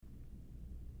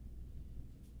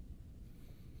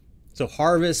So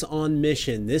Harvest on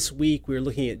Mission. This week we're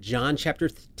looking at John chapter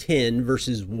 10,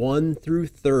 verses 1 through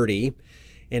 30.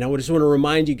 And I just want to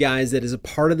remind you guys that as a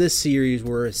part of this series,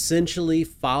 we're essentially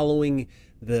following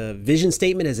the vision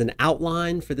statement as an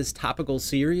outline for this topical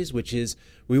series, which is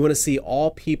we want to see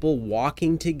all people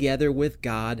walking together with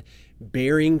God,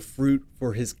 bearing fruit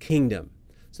for his kingdom.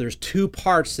 So there's two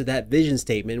parts to that vision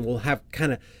statement. We'll have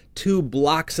kind of two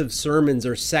blocks of sermons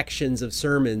or sections of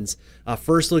sermons.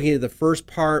 First, looking at the first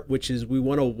part, which is we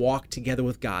want to walk together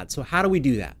with God. So how do we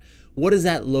do that? What does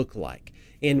that look like?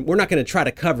 And we're not going to try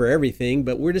to cover everything,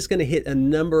 but we're just going to hit a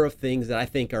number of things that I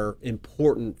think are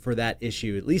important for that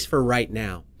issue, at least for right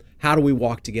now. How do we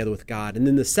walk together with God? And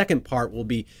then the second part will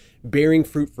be bearing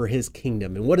fruit for his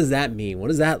kingdom. And what does that mean? What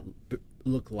does that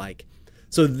look like?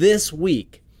 So this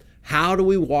week, how do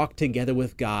we walk together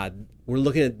with God? We're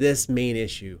looking at this main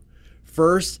issue.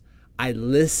 First, I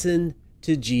listen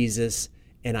to Jesus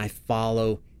and I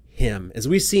follow him. As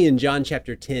we see in John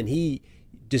chapter 10, he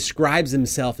describes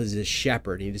himself as a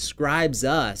shepherd. He describes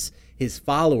us, his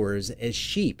followers, as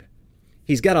sheep.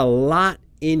 He's got a lot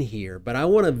in here, but I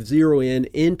want to zero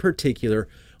in particular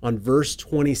on verse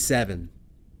 27.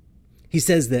 He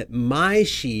says that my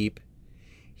sheep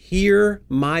hear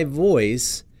my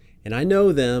voice, and I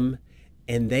know them,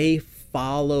 and they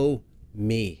follow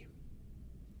me.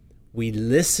 We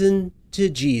listen to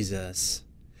Jesus,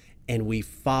 and we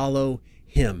follow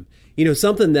him. You know,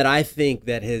 something that I think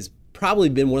that has probably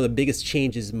been one of the biggest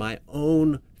changes in my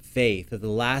own faith of the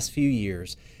last few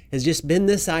years has just been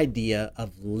this idea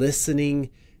of listening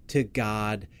to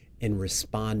God and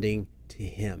responding to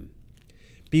him.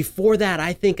 Before that,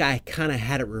 I think I kind of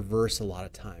had it reversed a lot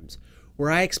of times, where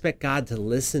I expect God to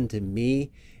listen to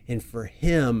me and for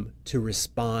him to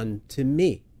respond to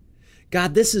me.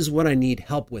 God, this is what I need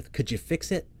help with. Could you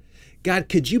fix it? God,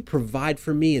 could you provide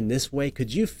for me in this way?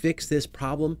 Could you fix this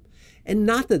problem? And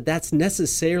not that that's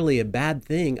necessarily a bad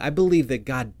thing. I believe that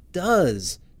God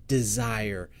does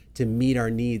desire to meet our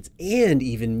needs and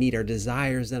even meet our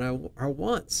desires and our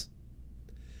wants.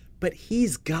 But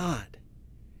he's God.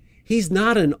 He's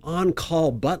not an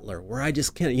on-call butler where I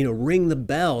just can't, ring the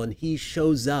bell and he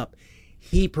shows up.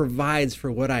 He provides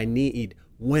for what I need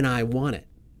when I want it.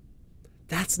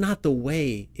 That's not the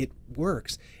way it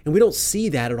works. And we don't see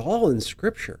that at all in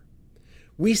Scripture.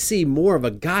 We see more of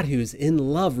a God who's in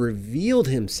love revealed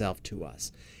himself to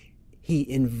us. He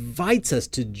invites us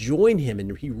to join him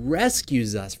and he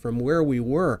rescues us from where we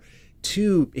were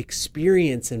to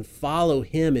experience and follow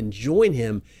him and join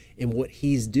him in what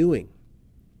he's doing.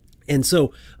 And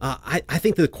so I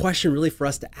think the question really for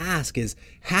us to ask is,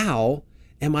 how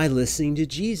am I listening to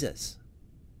Jesus?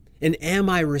 And am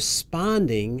I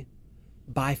responding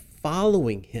by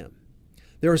following him?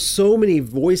 There are so many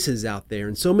voices out there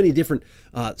and so many different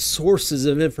sources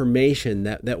of information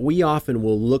that we often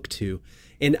will look to.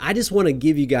 And I just want to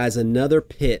give you guys another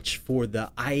pitch for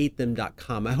the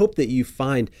IAteThem.com. I hope that you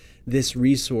find this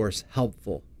resource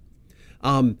helpful.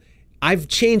 I've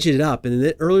changed it up,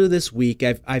 and earlier this week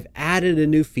I've added a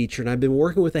new feature, and I've been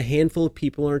working with a handful of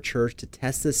people in our church to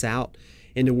test this out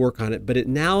and to work on it. But it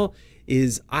now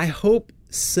is, I hope,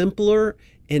 simpler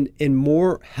and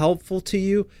more helpful to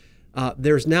you.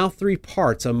 There's now 3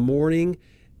 parts: a morning,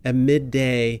 a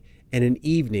midday, and an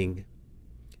evening.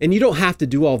 And you don't have to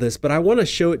do all this, but I want to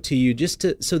show it to you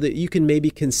so that you can maybe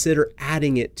consider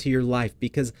adding it to your life,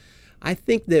 because I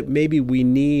think that maybe we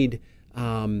need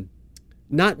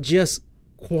not just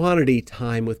quantity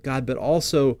time with God, but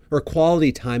also, or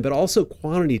quality time, but also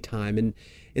quantity time.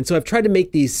 And so I've tried to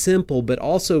make these simple, but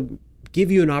also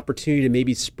give you an opportunity to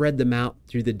maybe spread them out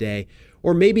through the day,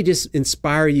 or maybe just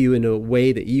inspire you in a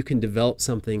way that you can develop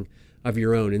something of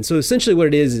your own. And so essentially what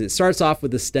it is it starts off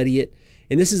with the study it.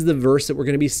 And this is the verse that we're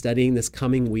going to be studying this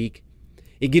coming week.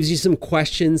 It gives you some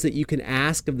questions that you can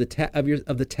ask of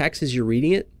the text as you're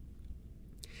reading it.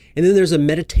 And then there's a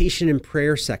meditation and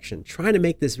prayer section, trying to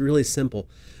make this really simple.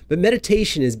 But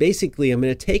meditation is basically, I'm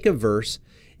going to take a verse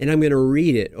and I'm going to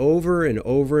read it over and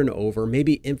over and over,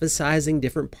 maybe emphasizing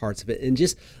different parts of it, and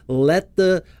just let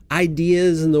the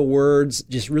ideas and the words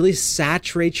just really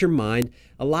saturate your mind.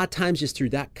 A lot of times just through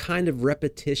that kind of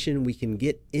repetition, we can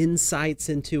get insights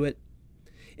into it.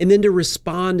 And then to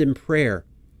respond in prayer.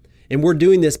 And we're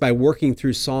doing this by working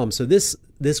through Psalms. So this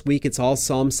week it's all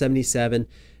Psalm 77.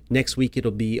 Next week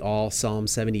it'll be all Psalm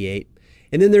 78.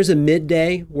 And then there's a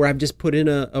midday where I've just put in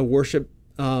a worship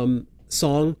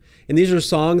song. And these are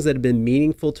songs that have been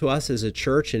meaningful to us as a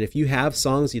church. And if you have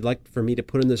songs you'd like for me to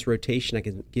put in this rotation,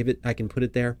 I can put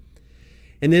it there.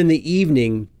 And then the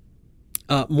evening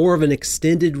more of an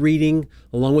extended reading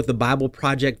along with the Bible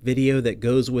Project video that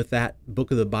goes with that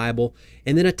book of the Bible,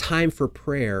 and then a time for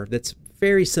prayer that's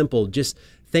very simple, just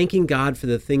thanking God for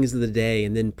the things of the day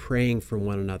and then praying for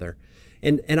one another.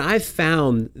 And I've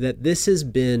found that this has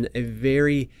been a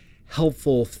very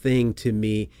helpful thing to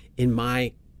me in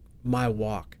my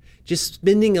walk. Just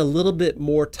spending a little bit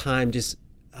more time, just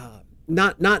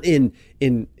not in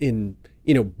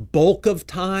bulk of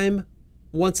time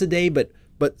once a day, but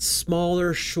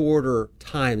smaller, shorter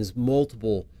times,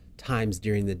 multiple times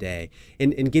during the day,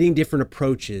 and getting different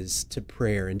approaches to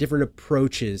prayer and different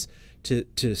approaches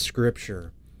to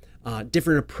Scripture,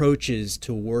 different approaches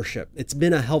to worship. It's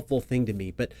been a helpful thing to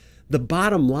me. But the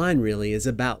bottom line really is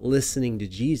about listening to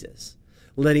Jesus,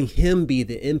 letting him be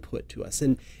the input to us.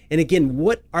 And again,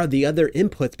 what are the other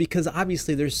inputs? Because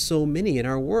obviously there's so many in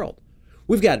our world.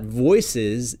 We've got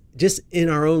voices just in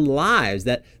our own lives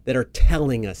that are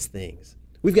telling us things.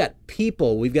 We've got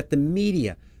people, we've got the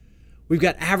media, we've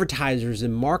got advertisers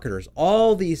and marketers,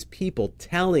 all these people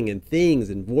telling and things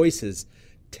and voices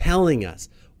telling us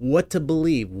what to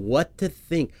believe, what to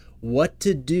think, what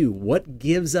to do, what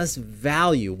gives us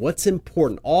value, what's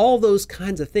important, all those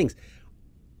kinds of things.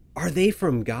 Are they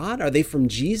from God? Are they from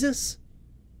Jesus?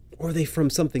 Or are they from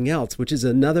something else? Which is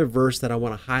another verse that I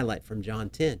want to highlight from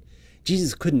John 10.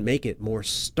 Jesus couldn't make it more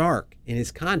stark in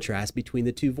his contrast between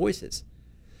the two voices.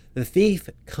 The thief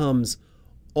comes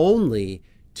only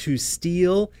to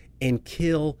steal and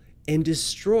kill and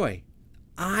destroy.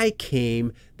 I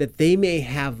came that they may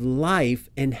have life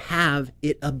and have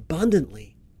it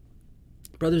abundantly.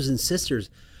 Brothers and sisters,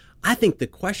 I think the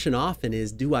question often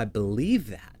is, do I believe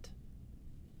that?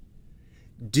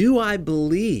 Do I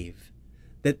believe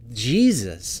that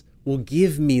Jesus will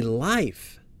give me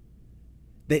life?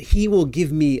 That he will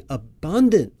give me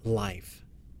abundant life?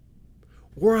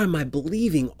 Or am I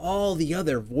believing all the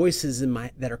other voices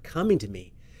that are coming to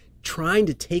me, trying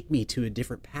to take me to a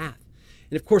different path?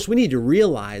 And of course, we need to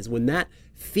realize when that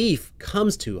thief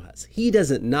comes to us, he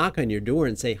doesn't knock on your door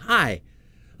and say, "Hi,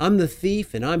 I'm the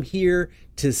thief and I'm here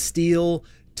to steal,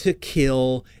 to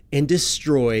kill, and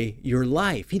destroy your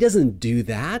life." He doesn't do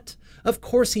that. Of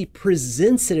course, he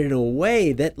presents it in a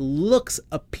way that looks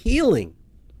appealing.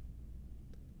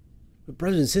 But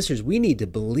brothers and sisters, we need to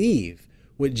believe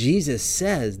what Jesus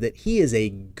says, that he is a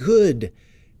good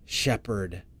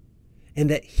shepherd and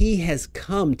that he has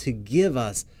come to give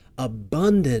us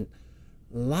abundant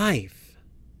life.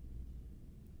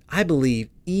 I believe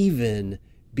even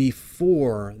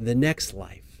before the next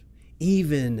life,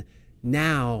 even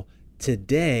now,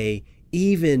 today,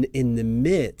 even in the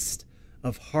midst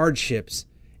of hardships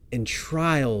and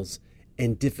trials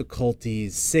and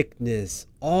difficulties, sickness,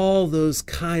 all those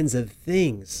kinds of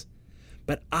things.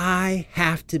 But I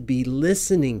have to be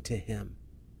listening to him.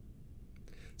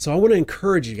 So I want to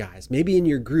encourage you guys, maybe in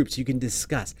your groups you can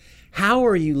discuss, how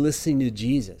are you listening to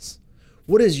Jesus?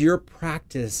 What does your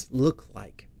practice look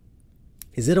like?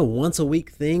 Is it a once a week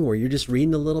thing where you're just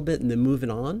reading a little bit and then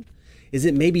moving on? Is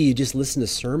it maybe you just listen to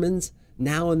sermons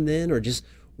now and then, or just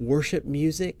worship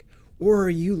music? Or are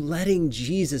you letting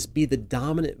Jesus be the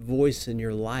dominant voice in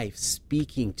your life,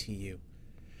 speaking to you?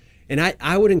 And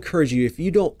I would encourage you, if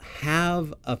you don't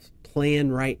have a plan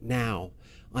right now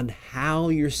on how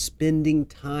you're spending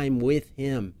time with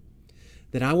him,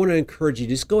 then I want to encourage you,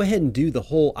 just go ahead and do the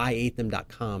whole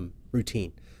iathem.com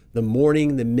routine. The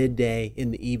morning, the midday,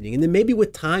 and the evening. And then maybe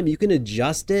with time, you can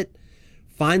adjust it,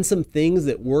 find some things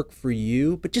that work for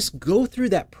you, but just go through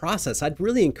that process. I'd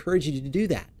really encourage you to do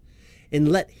that. And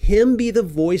let him be the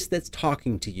voice that's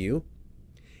talking to you,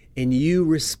 and you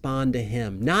respond to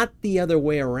him. Not the other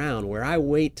way around, where I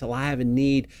wait till I have a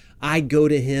need, I go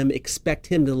to him, expect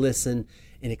him to listen,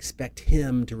 and expect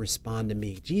him to respond to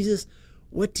me. Jesus,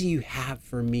 what do you have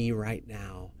for me right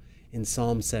now in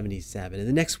Psalm 77? And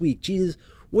the next week, Jesus,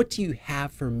 what do you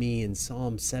have for me in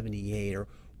Psalm 78, or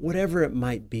whatever it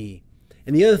might be?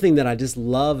 And the other thing that I just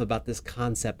love about this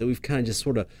concept that we've kind of just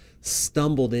sort of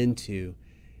stumbled into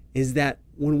is that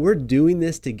when we're doing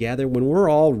this together, when we're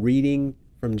all reading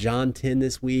from John 10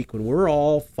 this week, when we're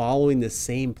all following the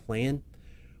same plan,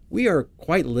 we are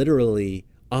quite literally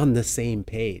on the same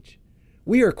page.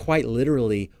 We are quite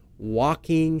literally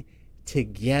walking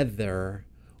together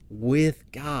with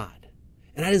God.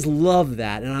 And I just love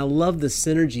that. And I love the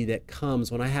synergy that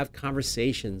comes when I have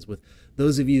conversations with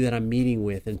those of you that I'm meeting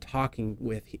with and talking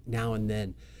with now and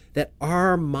then, that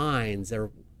our minds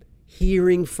are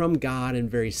hearing from God in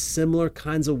very similar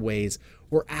kinds of ways.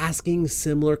 We're asking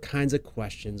similar kinds of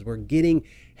questions. We're getting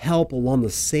help along the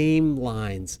same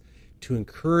lines to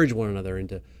encourage one another and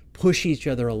to push each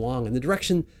other along in the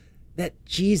direction that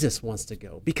Jesus wants to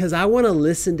go, because I want to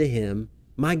listen to him,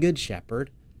 my good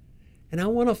shepherd, and I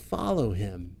want to follow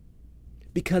him,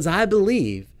 because I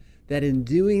believe that in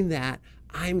doing that,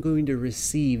 I'm going to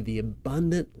receive the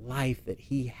abundant life that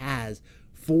he has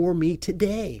for me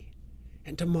today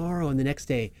and tomorrow and the next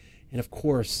day, and of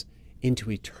course, into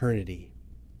eternity.